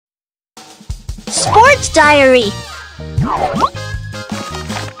Sports Diary.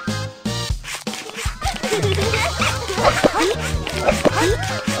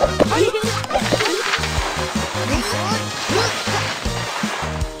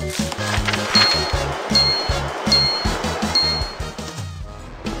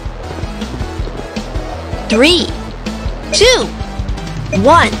 Three, 2,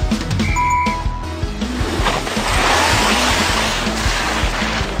 1.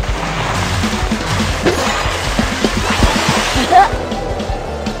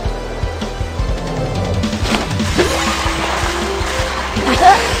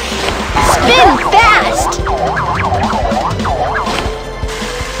 Spin fast!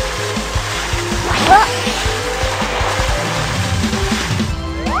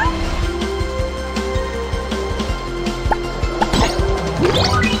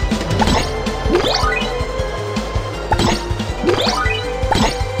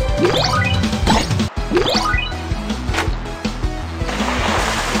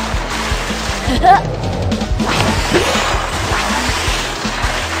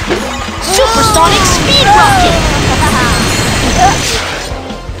 Supersonic speed rocket!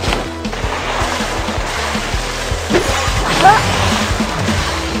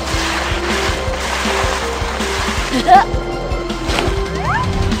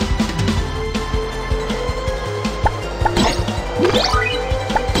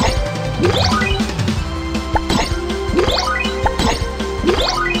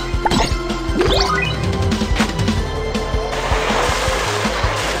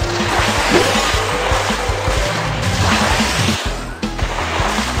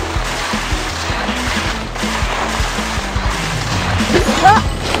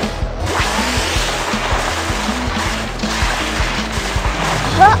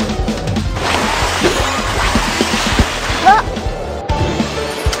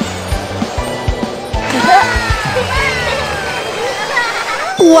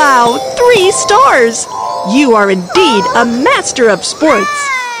 Wow, 3 stars! You are indeed a master of sports.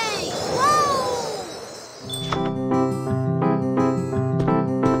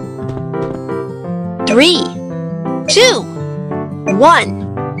 Three, 2, 1.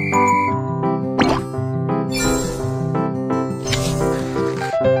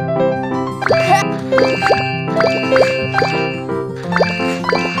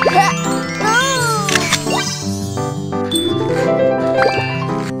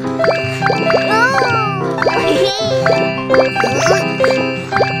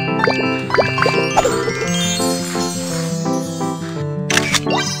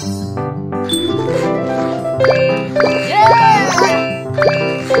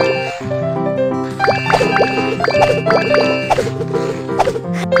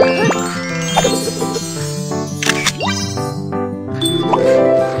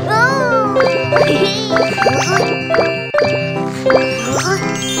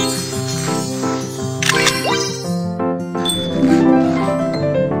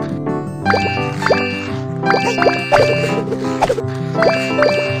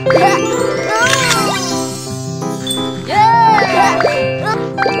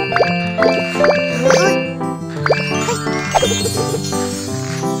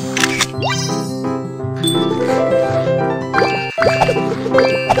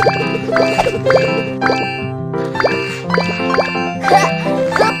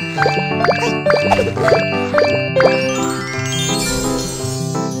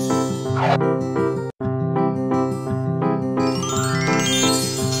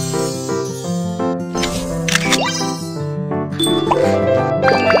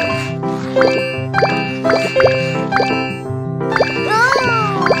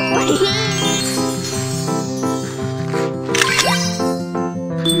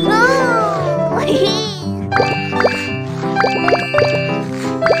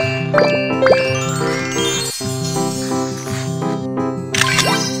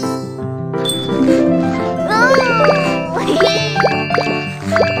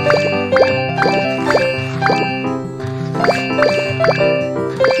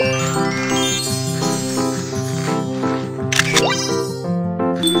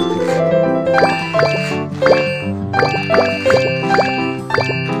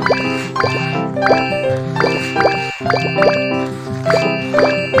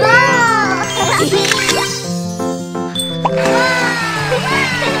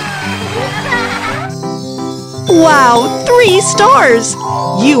 Wow, 3 stars!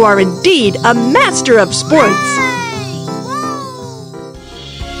 You are indeed a master of sports.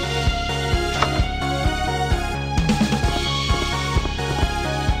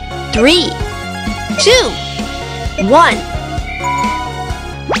 Three, 2, 1.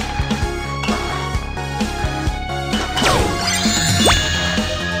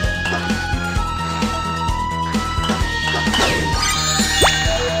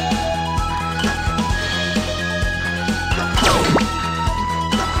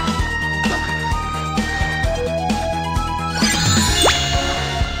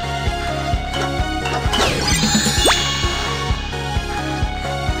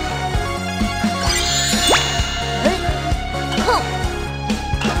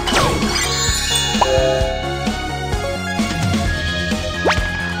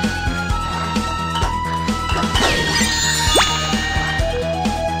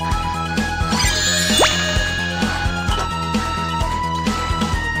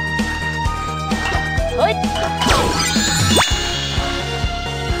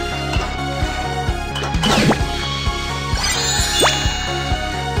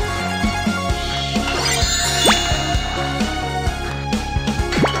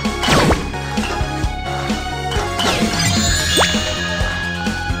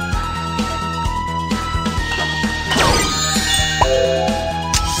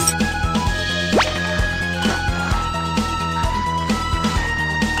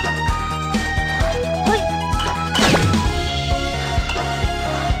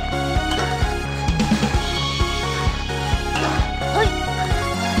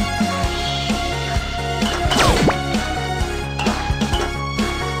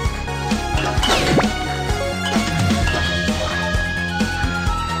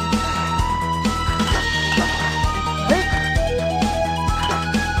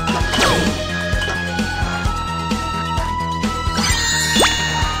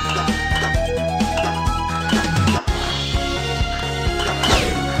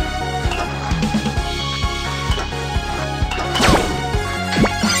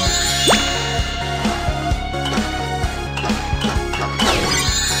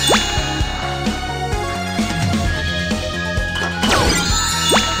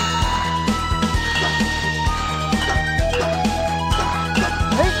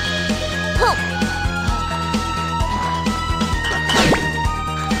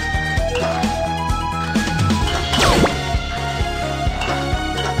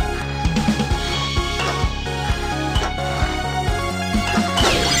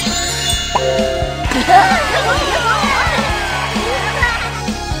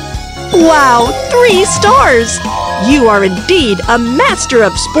 Wow, 3 stars! You are indeed a master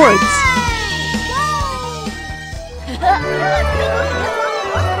of sports.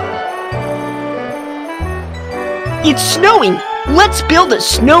 It's snowing. Let's build a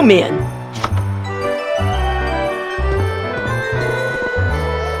snowman.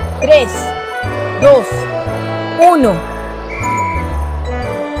 3, 2, 1.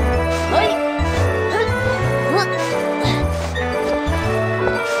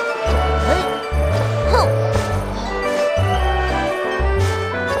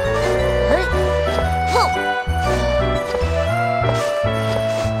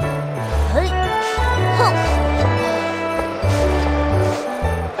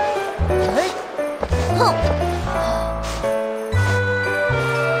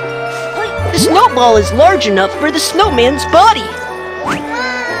 The snowball is large enough for the snowman's body.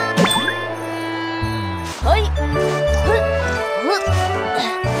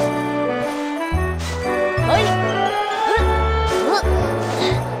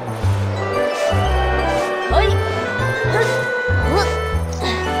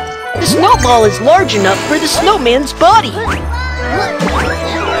 The snowball is large enough for the snowman's body.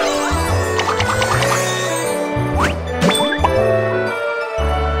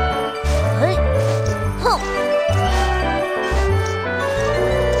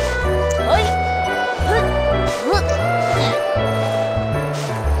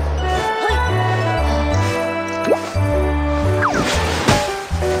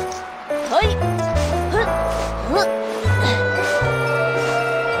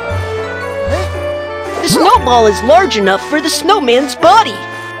 The snowball is large enough for the snowman's body.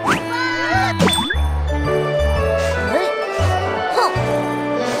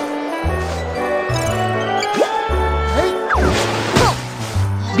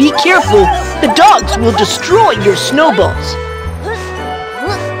 Be careful, the dogs will destroy your snowballs.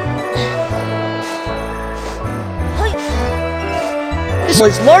 This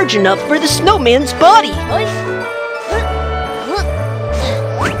is large enough for the snowman's body.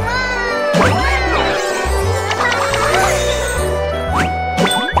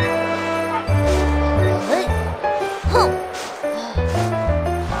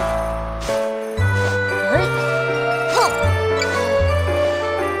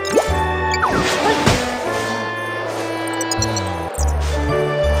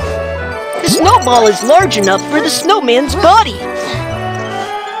 The snowball is large enough for the snowman's body.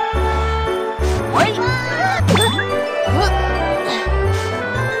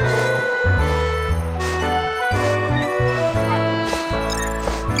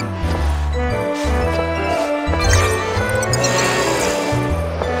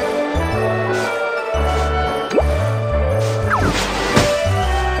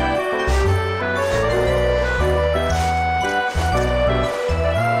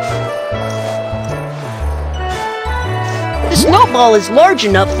 The snowball is large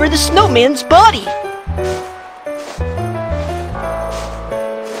enough for the snowman's body.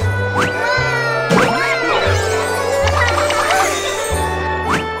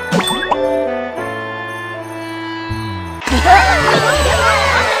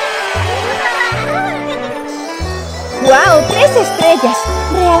 estrellas.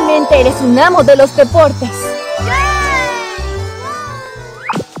 Realmente eres un amo de los deportes.